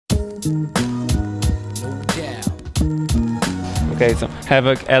Okay, so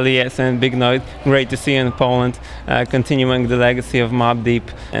Havoc, L.E.S, and Big Noyd, great to see you in Poland, continuing the legacy of Mobb Deep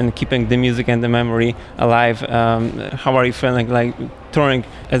and keeping the music and the memory alive. How are you feeling, like touring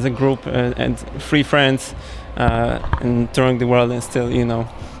as a group and three friends and touring the world and still, you know,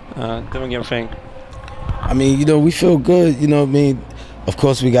 doing your thing? I mean, you know, we feel good, you know what I mean? Of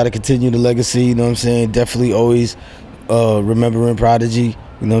course, we got to continue the legacy, you know what I'm saying? Definitely always remembering Prodigy,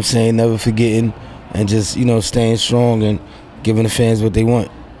 you know what I'm saying? Never forgetting and just, you know, staying strong and giving the fans what they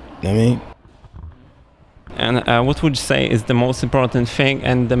want, you know what I mean? And what would you say is the most important thing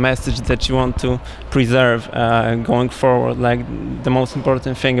and the message that you want to preserve going forward, like the most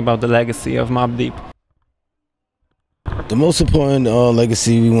important thing about the legacy of Mobb Deep? The most important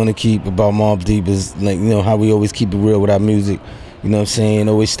legacy we want to keep about Mobb Deep is, like, you know, how we always keep it real with our music, you know what I'm saying?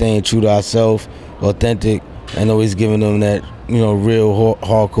 Always staying true to ourselves, authentic, and always giving them that, you know, real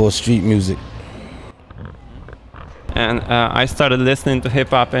hardcore street music. And I started listening to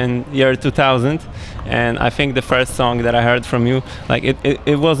hip-hop in year 2000, and I think the first song that I heard from you, like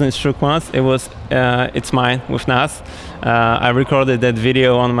it wasn't Shook Ones, it was It's Mine with Nas. I recorded that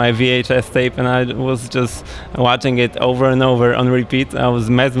video on my VHS tape, and I was just watching it over and over on repeat. I was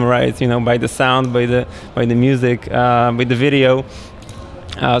mesmerized, you know, by the sound, by the music, by the video.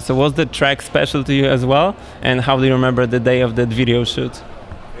 So was the track special to you as well? And how do you remember the day of that video shoot?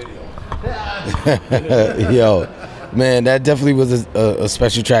 Yo. Man, that definitely was a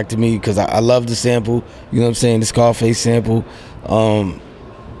special track to me because I love the sample, you know what I'm saying, the Scarface sample.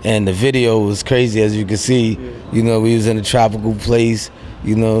 And the video was crazy, as you can see. You know, we was in a tropical place,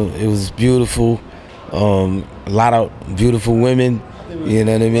 you know, it was beautiful. A lot of beautiful women, you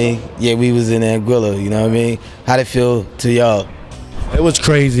know what I mean? Yeah, we was in Anguilla, you know what I mean? How'd it feel to y'all? It was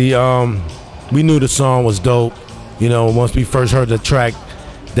crazy. We knew the song was dope. You know, once we first heard the track,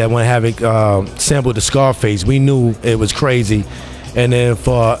 that when Havoc sampled the Scarface, we knew it was crazy. And then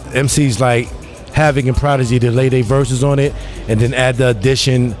for MCs like Havoc and Prodigy to lay their verses on it and then add the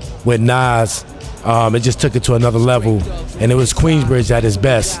addition with Nas, it just took it to another level. And it was Queensbridge at its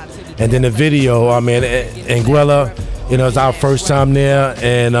best. And then the video, I mean, Anguilla, you know, it's our first time there,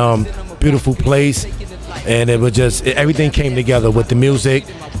 and beautiful place. And it was just, everything came together with the music,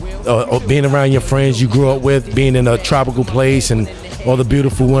 being around your friends you grew up with, being in a tropical place, and all the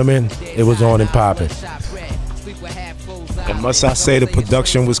beautiful women. It was on and popping. And must I say, the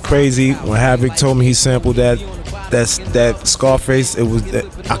production was crazy. When Havoc told me he sampled that Scarface, it was,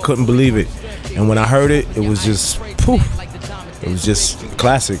 I couldn't believe it. And when I heard it, it was just poof. It was just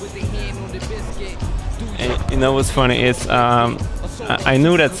classic. And, you know what's funny is I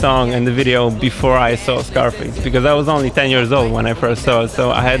knew that song and the video before I saw Scarface, because I was only 10 years old when I first saw it,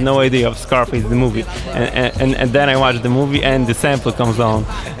 so I had no idea of Scarface, the movie. And then I watched the movie and the sample comes on,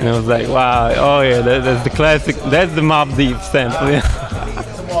 and I was like, wow, oh yeah, that's the classic, that's the Mobb Deep sample. Yeah.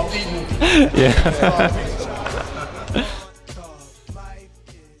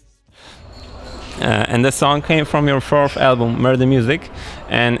 Yeah. And the song came from your fourth album, Murda Muzik,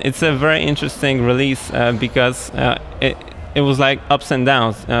 and it's a very interesting release because it was like ups and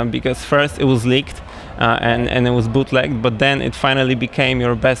downs, because first it was leaked and it was bootlegged, but then it finally became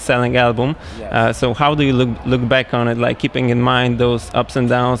your best-selling album. So how do you look back on it, like keeping in mind those ups and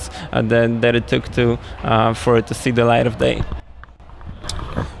downs that it took to for it to see the light of day?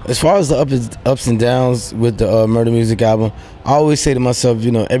 As far as the ups and downs with the Murda Muzik album, I always say to myself,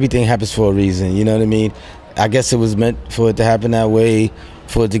 you know, everything happens for a reason, you know what I mean? I guess it was meant for it to happen that way,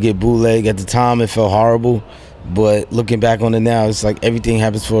 for it to get bootleg. At the time, it felt horrible, but looking back on it now, it's like everything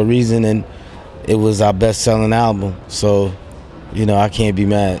happens for a reason, and it was our best-selling album, so, you know, I can't be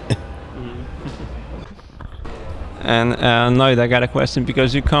mad. And Noyd, I got a question,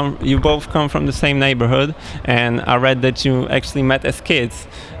 because you both come from the same neighborhood, and I read that you actually met as kids,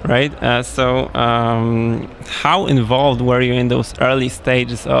 right? So how involved were you in those early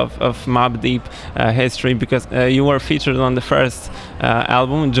stages of Mobb Deep history? Because you were featured on the first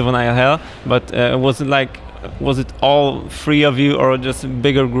album, Juvenile Hell, but was it all three of you, or just a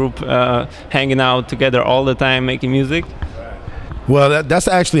bigger group hanging out together all the time making music? Well, that's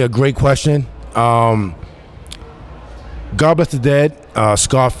actually a great question. God Bless the Dead,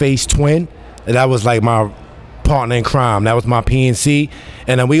 Scarface twin, that was like my partner in crime. That was my PNC,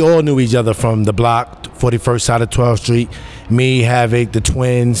 and then we all knew each other from the block, 41st side of 12th Street. Me, Havoc, the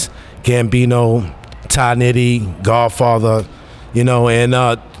twins, Gambino, Ty Nitty, Godfather, you know, and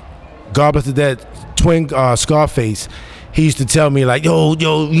God Bless the Dead, twin Scarface. he used to tell me like, yo,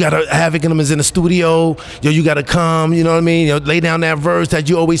 you gotta, Havoc and them is in the studio, yo, you gotta come, you know what I mean? Yo, lay down that verse that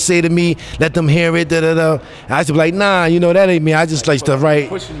you always say to me, let them hear it, da-da-da. I used to be like, nah, you know, that ain't me. I just like to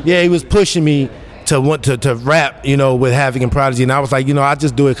write. Yeah, he was pushing me to want to rap, you know, with Havoc and Prodigy, and I was like, you know, I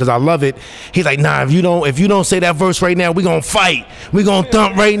just do it because I love it. He's like, nah, if you don't say that verse right now, we gonna fight. We gonna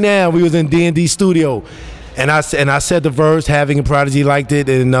thump right now. We was in D&D studio, and I said the verse. Havoc and Prodigy liked it,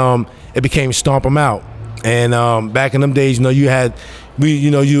 and it became Stomp 'Em Out. And back in them days, you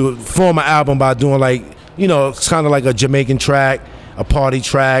know, you form an album by doing like, you know, it's kind of like a Jamaican track, a party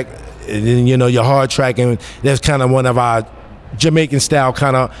track, and then, you know, your hard track, and that's kind of one of our Jamaican style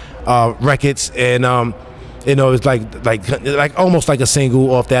kind of records, and you know, it's like almost like a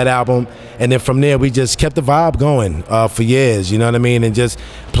single off that album. And then from there we just kept the vibe going for years, you know what I mean, and just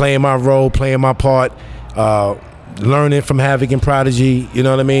playing my role, playing my part, learning from Havoc and Prodigy, you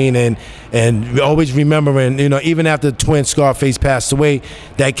know what I mean, and always remembering, you know, even after Twin Scarface passed away,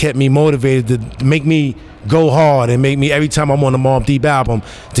 that kept me motivated to make me go hard and make me, every time I'm on a Mobb Deep album,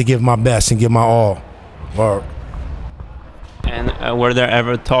 to give my best and give my all. And were there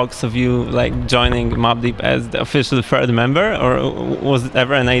ever talks of you like joining Mobb Deep as the official third member, or was it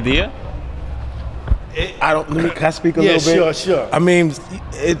ever an idea? Can I speak a little bit? Sure. I mean,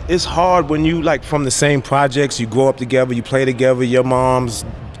 it's hard when you like from the same projects, you grow up together, you play together, your mom's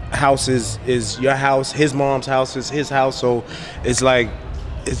house is your house, his mom's house is his house, so it's like,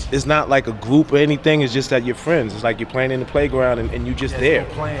 it's not like a group or anything, it's just that you're friends. It's like you're playing in the playground and you just there. No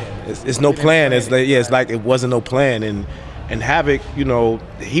plan. It's no plan. It's like, yeah, it's like it wasn't no plan. And Havoc, you know,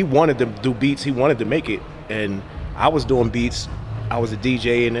 he wanted to do beats, he wanted to make it, and I was doing beats. I was a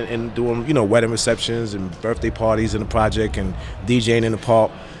DJ and doing, you know, wedding receptions and birthday parties in the project and DJing in the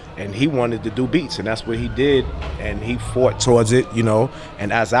park, and he wanted to do beats, and that's what he did, and he fought towards it, you know.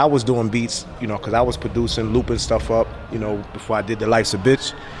 And as I was doing beats, you know, because I was producing, looping stuff up, you know, before I did The Life's a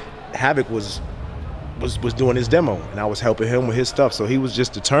Bitch, Havoc was doing his demo, and I was helping him with his stuff, so he was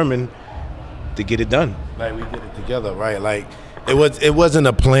just determined to get it done. Like we did it together, right? Like it wasn't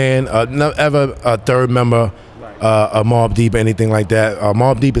a plan, not ever a third member, a Mobb Deep, anything like that.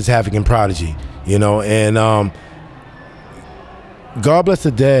 Mobb Deep is Havoc and Prodigy, you know, and God bless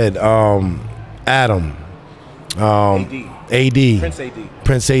the dead, Adam, AD,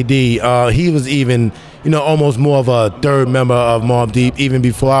 Prince AD. He was even, you know, almost more of a third member of Mobb Deep even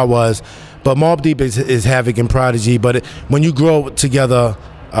before I was. But Mobb Deep is Havoc and Prodigy. But when you grow up together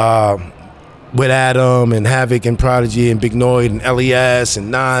with Adam and Havoc and Prodigy and Big Noyd and L.E.S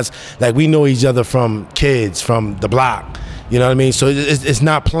and Nas, like we know each other from kids, from the block, you know what I mean? So it's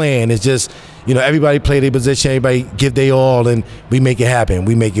not planned, it's just, you know, everybody play their position, everybody give their all, and we make it happen,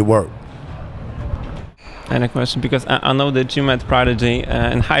 we make it work. And a question, because I know that you met Prodigy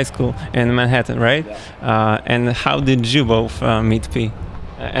in high school in Manhattan, right? Yeah. And how did you both meet P?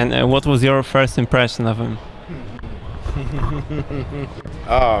 And what was your first impression of him?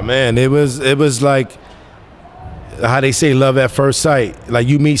 Oh man, it was like how they say, love at first sight. Like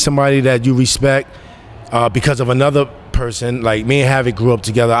you meet somebody that you respect because of another person. Like me and Havoc grew up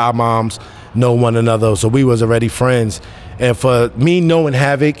together, our moms know one another, so we was already friends. And for me knowing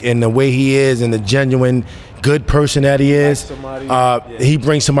Havoc and the way he is and the genuine good person that he is, he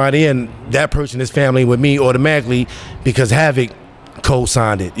brings somebody in, that person is family with me automatically because Havoc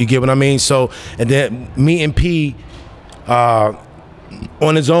co-signed it. You get what I mean? So, and then me and P,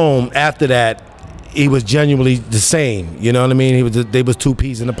 on his own, after that, he was genuinely the same. You know what I mean? They was two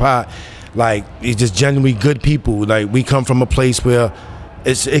peas in the pot. Like, he's just genuinely good people. Like, we come from a place where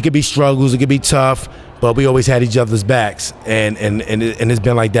it could be struggles, it could be tough, but we always had each other's backs, and it's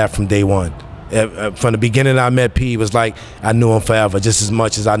been like that from day one. From the beginning I met P, it was like I knew him forever, just as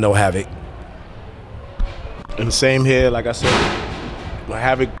much as I know Havoc. And the same here, like I said, when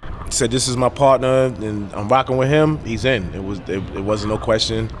Havoc said this is my partner and I'm rocking with him, he's in. It wasn't no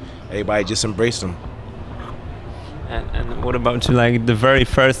question. Everybody just embraced him. And what about you, like the very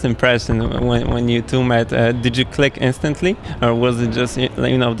first impression when you two met? Did you click instantly, or was it just,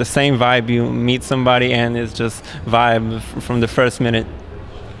 you know, the same vibe? You meet somebody and it's just vibe from the first minute.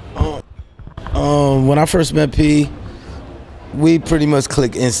 When I first met P, we pretty much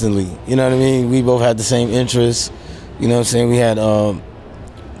clicked instantly. You know what I mean? We both had the same interests. You know what I'm saying? We had the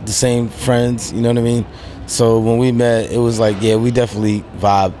same friends. You know what I mean? So when we met, it was like, yeah, we definitely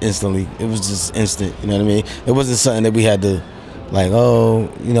vibe instantly. It was just instant, you know what I mean? It wasn't something that we had to, like,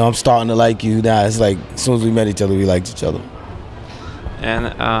 oh, you know, I'm starting to like you. Nah, it's like, as soon as we met each other, we liked each other.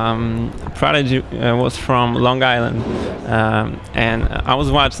 and Prodigy was from Long Island, and I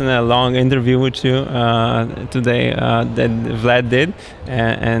was watching a long interview with you today that Vlad did,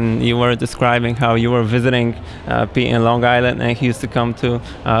 and you were describing how you were visiting P in Long Island, and he used to come to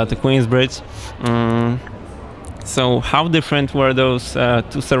Queensbridge. So how different were those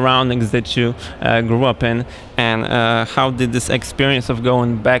two surroundings that you grew up in, and how did this experience of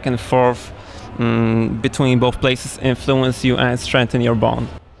going back and forth between both places influence you and strengthen your bond?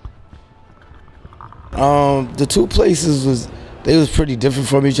 The two places was pretty different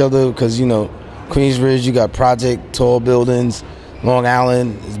from each other because, you know, Queensbridge, you got project, tall buildings. Long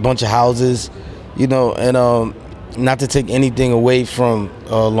Island, there's a bunch of houses, you know, and not to take anything away from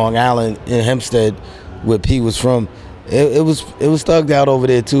Long Island in Hempstead, where P was from, it was thugged out over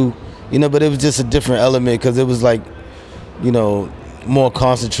there too, you know, but it was just a different element because it was like, you know, more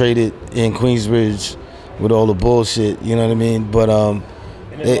concentrated in Queensbridge with all the bullshit, you know what I mean? But and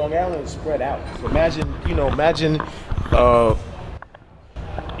then Long Island is spread out. So imagine, you know,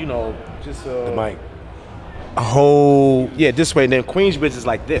 just the mic, a whole this way. And then Queensbridge is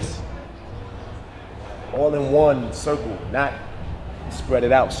like this, all in one circle, not spread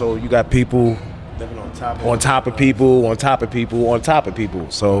it out. So you got people living on top of people, on top of people, on top of people.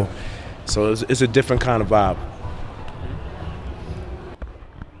 So it's a different kind of vibe.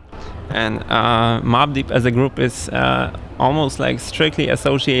 And Mobb Deep as a group is almost like strictly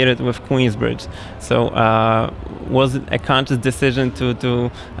associated with Queensbridge. So was it a conscious decision to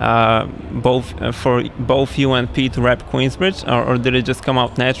for both you and P to rap Queensbridge, or did it just come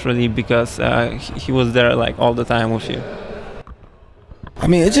out naturally because he was there like all the time with you? I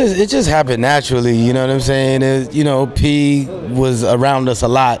mean, it just happened naturally, you know what I'm saying? You know, P was around us a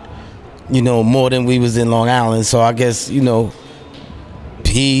lot, you know, more than we was in Long Island. So I guess, you know,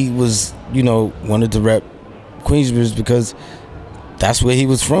 P was, you know, wanted to rep Queensbridge because that's where he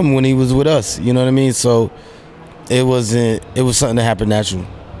was from when he was with us, you know what I mean? So it was something that happened naturally.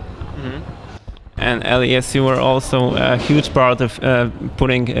 Mm-hmm. And L.E.S, you were also a huge part of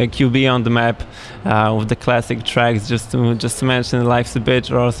putting QB on the map with the classic tracks. Just to mention "Life's a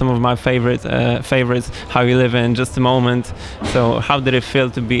Bitch" or some of my favorites, "How You Live" in Just a Moment. So how did it feel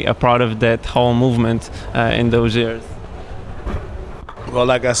to be a part of that whole movement in those years? Well,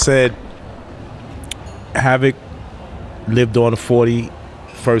 like I said, Havoc lived on the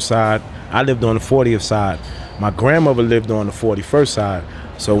 41st side. I lived on the 40th side. My grandmother lived on the 41st side.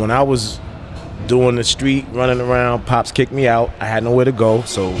 So when I was doing the street, running around, Pops kicked me out. I had nowhere to go.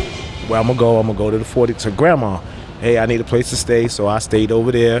 So where I'm gonna go to the 40 to Grandma. Hey, I need a place to stay. So I stayed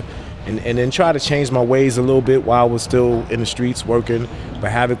over there and then try to change my ways a little bit while I was still in the streets working.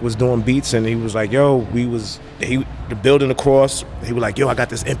 But Havoc was doing beats and he was like, yo, the building across, he was like, yo, I got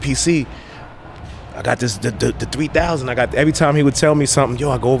this MPC. I got this, the 3000. I got, every time he would tell me something,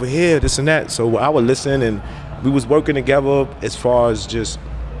 yo, I go over here, this and that. So I would listen and we was working together as far as just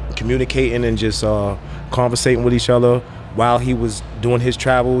communicating and just conversating with each other while he was doing his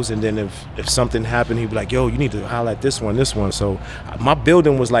travels. And then if something happened, he'd be like, yo, you need to holler at this one. So my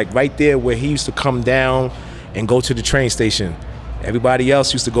building was like right there where he used to come down and go to the train station. Everybody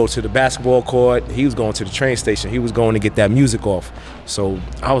else used to go to the basketball court. He was going to the train station. He was going to get that music off. So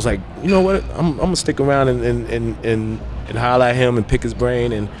I was like, you know what? I'm gonna stick around and holler at him and pick his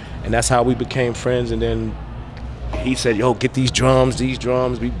brain, and that's how we became friends. And then he said, yo, get these drums.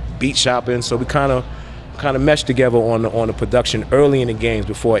 We beat shopping. So we kind of meshed together on the production early in the games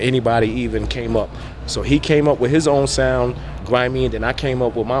before anybody even came up. So he came up with his own sound, grimy, and then I came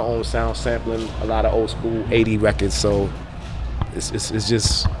up with my own sound, sampling a lot of old school 80 records. So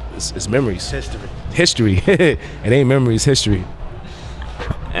it's memories. History. It ain't memories, history.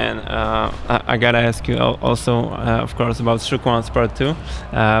 And I gotta ask you also, of course, about Shook Ones Part 2,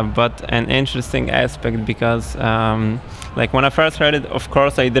 but an interesting aspect because, like when I first heard it, of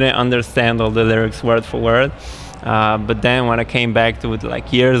course, I didn't understand all the lyrics word for word. But then when I came back to it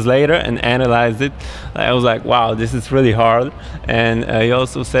like years later and analyzed it, I was like, wow, this is really hard. And you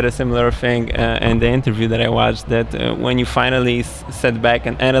also said a similar thing in the interview that I watched, that when you finally sat back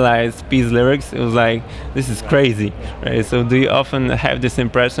and analyzed P's lyrics, it was like, this is crazy, right? So do you often have this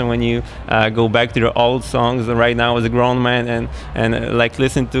impression when you go back to your old songs right now as a grown man and like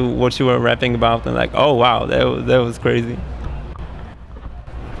listen to what you were rapping about and like, oh wow, that was crazy?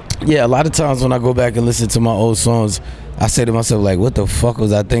 Yeah, a lot of times when I go back and listen to my old songs, I say to myself, like, what the fuck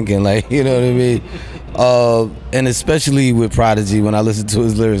was I thinking? Like, you know what I mean? And especially with Prodigy, when I listen to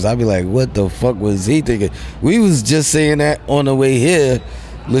his lyrics, I be like, what the fuck was he thinking? We was just saying that on the way here,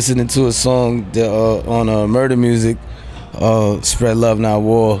 listening to a song that, on Murda Muzik, Spread Love Not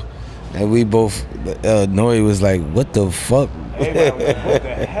War. And we both, Noyd was like, what the fuck? Hey, man, what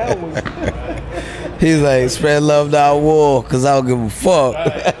the hell was that? He's like, spread love, not war, because I don't give a fuck.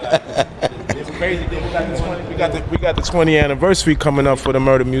 It's crazy. We got the 20th anniversary coming up for the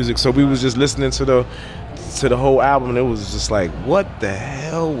Murda Muzik, so we was just listening to the whole album, and it was just like, what the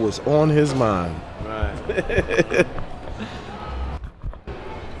hell was on his mind? Right.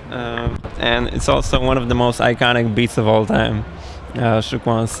 And it's also one of the most iconic beats of all time, Shook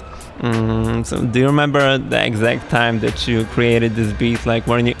Ones. So do you remember the exact time that you created this beat? Like,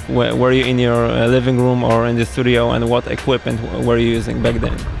 were you in your living room or in the studio, and what equipment were you using back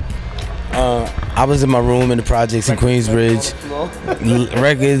then? I was in my room in the projects in Queensbridge.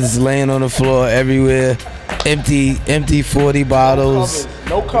 Records laying on the floor everywhere. Empty 40 bottles.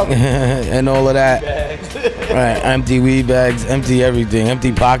 No cover. And all of that. Right, empty weed bags, empty everything,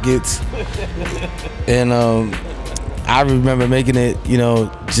 empty pockets. And I remember making it,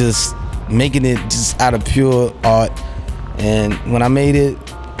 just out of pure art. And when I made it,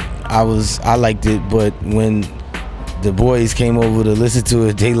 I liked it, but when the boys came over to listen to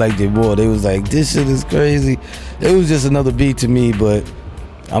it, they liked it more. They was like, this shit is crazy. It was just another beat to me, but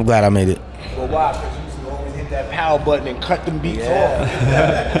I'm glad I made it. Well, why? Because you used to always hit that power button and cut them beats off.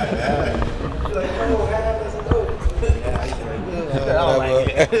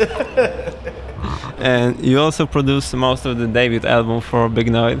 And you also produced most of the debut album for Big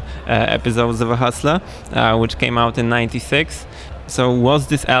Noyd, Episodes of a Hustler, which came out in '96. So was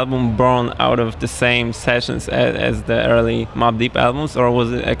this album born out of the same sessions as the early Mobb Deep albums, or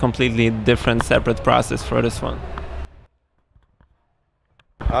was it a completely different, separate process for this one?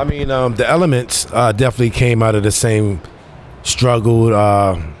 I mean, the elements definitely came out of the same struggle,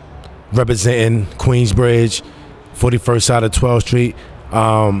 representing Queensbridge, 41st side of 12th Street.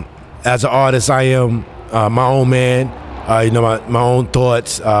 As an artist, I am my own man, my own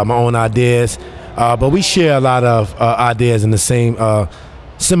thoughts, my own ideas. But we share a lot of ideas in the same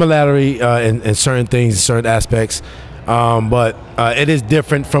similarity in certain things, certain aspects. But it is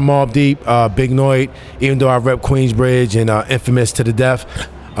different from Mobb Deep, Big Noyd, even though I rep Queensbridge and Infamous to the death.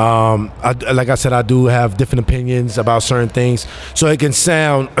 Like I said, I do have different opinions about certain things, so it can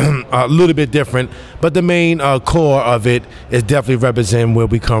sound a little bit different, but the main core of it is definitely representing where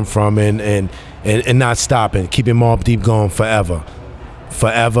we come from and not stopping, keeping Mobb Deep going forever.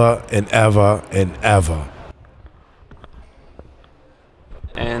 Forever and ever and ever.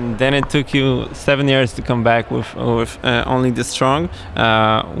 And then it took you 7 years to come back with Only the Strong.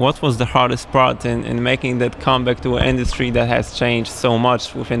 What was the hardest part in making that comeback to an industry that has changed so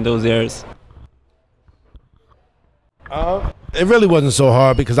much within those years? It really wasn't so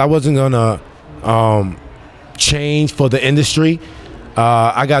hard because I wasn't gonna change for the industry.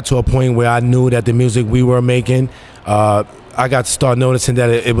 I got to a point where I knew that the music we were making, I got to start noticing that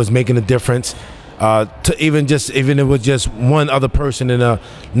it was making a difference. To even if it was just one other person in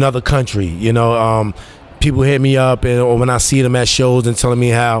another country, people hit me up, or when I see them at shows and telling me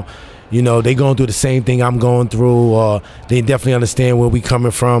how, they going through the same thing I'm going through, or they definitely understand where we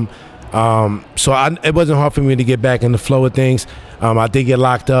coming from. So it wasn't hard for me to get back in the flow of things. I did get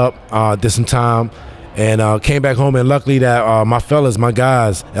locked up, did some time, and came back home, and luckily that my fellas, my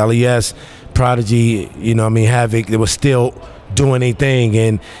guys, L.E.S, Prodigy, Havoc, they were still doing a thing,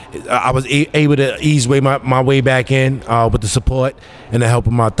 and I was able to ease my way back in with the support and the help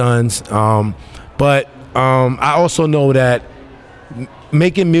of my thuns. But I also know that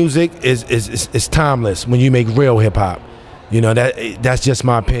making music is timeless when you make real hip hop. That's just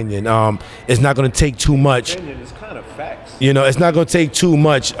my opinion. It's not going to take too much. It's kind of facts. It's not going to take too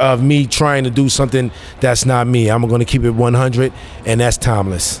much of me trying to do something that's not me. I'm going to keep it 100, and that's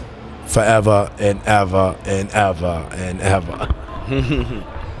timeless. Forever and ever and ever and ever.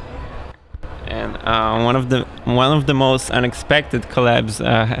 And one of the most unexpected collabs,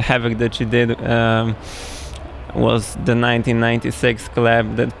 Havoc, that you did was the 1996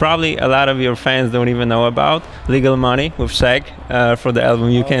 collab that probably a lot of your fans don't even know about, Legal Money with Shaq for the album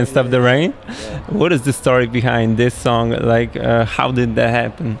You Can't Stop the Rain. Yeah. What is the story behind this song? Like, how did that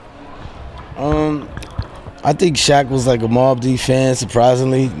happen? I think Shaq was like a Mobb Deep fan,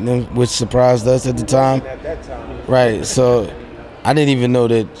 surprisingly, which surprised us at the time. Right, so I didn't even know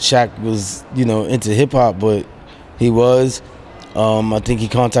that Shaq was, into hip hop, but he was. I think he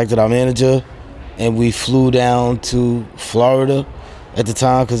contacted our manager, and we flew down to Florida at the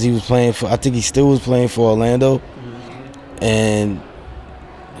time because he was playing for, I think he still was playing for Orlando. And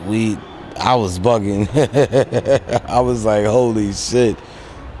I was bugging. I was like, holy shit.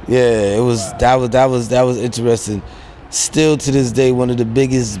 Yeah, that was interesting. Still to this day, one of the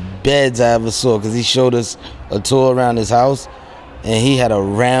biggest beds I ever saw, because he showed us a tour around his house, and he had a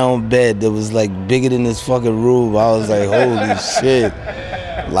round bed that was like bigger than this fucking room. I was like, holy shit.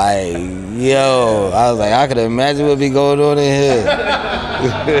 Like, yo, I was like, I could imagine what be going on in here.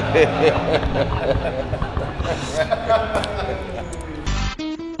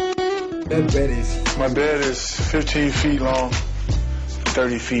 My bed is 15 feet long,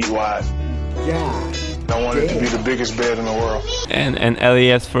 30 feet wide. Yeah. I want it to be the biggest bed in the world. And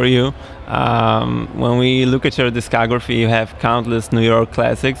L.E.S. for you. When we look at your discography, you have countless New York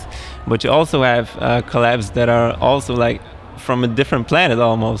classics, but you also have collabs that are also like from a different planet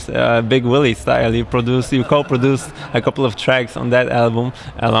almost. Big Willie Style, you co-produced a couple of tracks on that album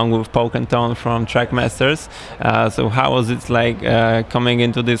along with Poke and Tone from Trackmasters. So how was it like coming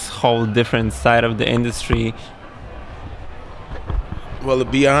into this whole different side of the industry? Well, to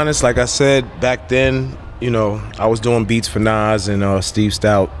be honest, like I said, back then, you know, I was doing beats for Nas and Steve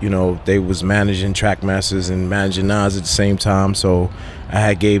Stout. You know, they was managing Trackmasters and managing Nas at the same time. So I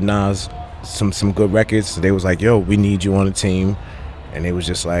had gave Nas some good records. So they was like, yo, we need you on the team. And they was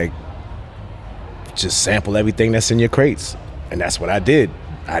just like, just sample everything that's in your crates. And that's what I did.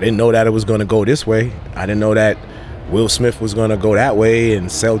 I didn't know that it was gonna go this way. I didn't know that Will Smith was gonna go that way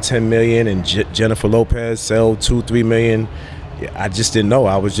and sell 10 million and Jennifer Lopez sell 2-3 million. I just didn't know.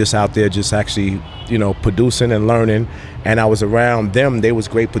 I was just out there just actually, you know, producing and learning. And I was around them. They was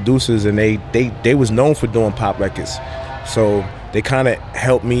great producers, and they was known for doing pop records. So they kind of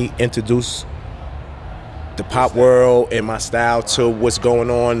helped me introduce the pop world and my style to what's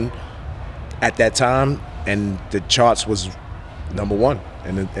going on at that time. And the charts was #1.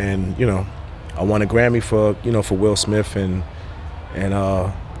 And you know, I won a Grammy for, you know, for Will Smith, and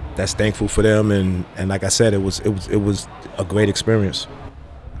that's thankful for them. And like I said, it was a great experience.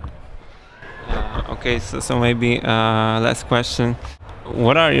 Okay, so maybe last question.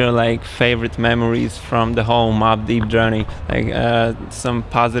 What are your like favorite memories from the whole Mobb Deep journey? Like some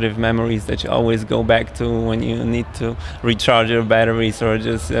positive memories that you always go back to when you need to recharge your batteries or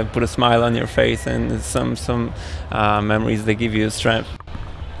just put a smile on your face, and some memories that give you strength.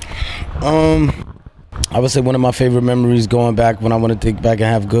 I would say one of my favorite memories going back when I want to think back and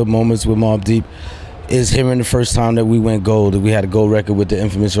have good moments with Mobb Deep is hearing the first time that we went gold. We had a gold record with the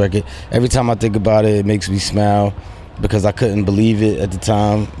Infamous record. Every time I think about it, it makes me smile because I couldn't believe it at the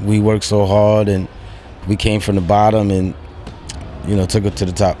time. We worked so hard and we came from the bottom and, you know, took it to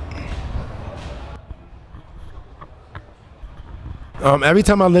the top. Every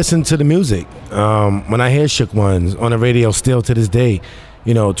time I listen to the music, when I hear Shook Ones on the radio still to this day,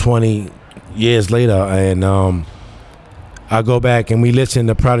 you know, 20 years later, and I go back and we listen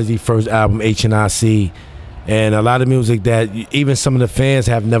to Prodigy first album, HNIC, and a lot of music that even some of the fans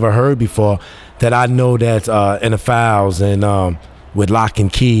have never heard before, that I know that's in the files and with Lock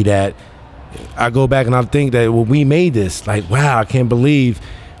and Key, that I go back and I think that, well, we made this, like, wow, I can't believe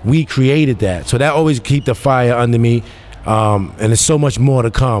we created that. So that always keep the fire under me. And there's so much more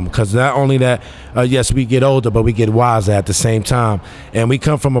to come, because not only that, yes, we get older, but we get wiser at the same time. And we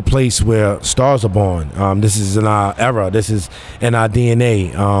come from a place where stars are born. This is in our era. This is in our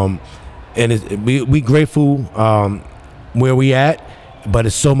DNA. And we grateful where we at, but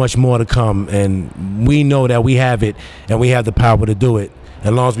it's so much more to come. And we know that we have it, and we have the power to do it.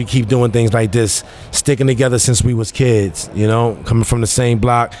 As long as we keep doing things like this, sticking together since we was kids, you know, coming from the same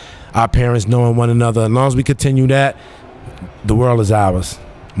block, our parents knowing one another. As long as we continue that, the world is ours.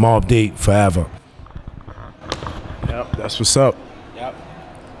 Mobb Deep forever. Yep, that's what's up. Yep.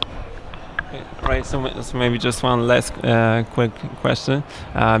 Right, so maybe just one last quick question,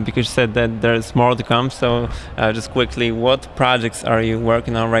 because you said that there's more to come. So just quickly, what projects are you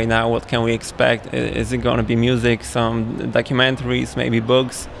working on right now? What can we expect? Is it going to be music, some documentaries, maybe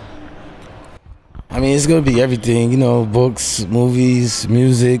books? I mean, it's going to be everything, you know, books, movies,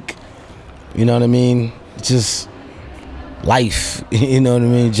 music, you know what I mean? It's just life, you know what I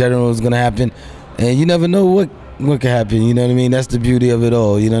mean? General is going to happen, and you never know what could happen, you know what I mean? That's the beauty of it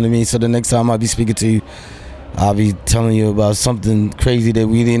all, you know what I mean? So the next time I'll be speaking to you, I'll be telling you about something crazy that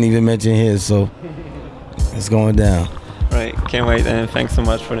we didn't even mention here, so it's going down. Right, can't wait, and thanks so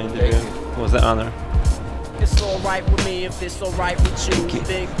much for the interview. It was an honor. It's alright with me if it's alright with you.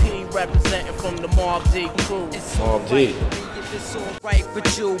 Big P representing from the Mobb Deep crew. It's Mobb Deep. If it's alright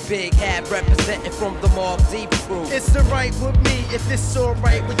with you, Big Havoc representing from the Mobb Deep crew. It's alright with me if it's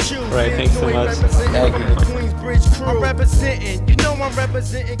alright with you. Right, thanks so much. Representing from the Queensbridge crew. I'm representing, you know I'm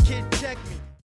representing, kid, check me.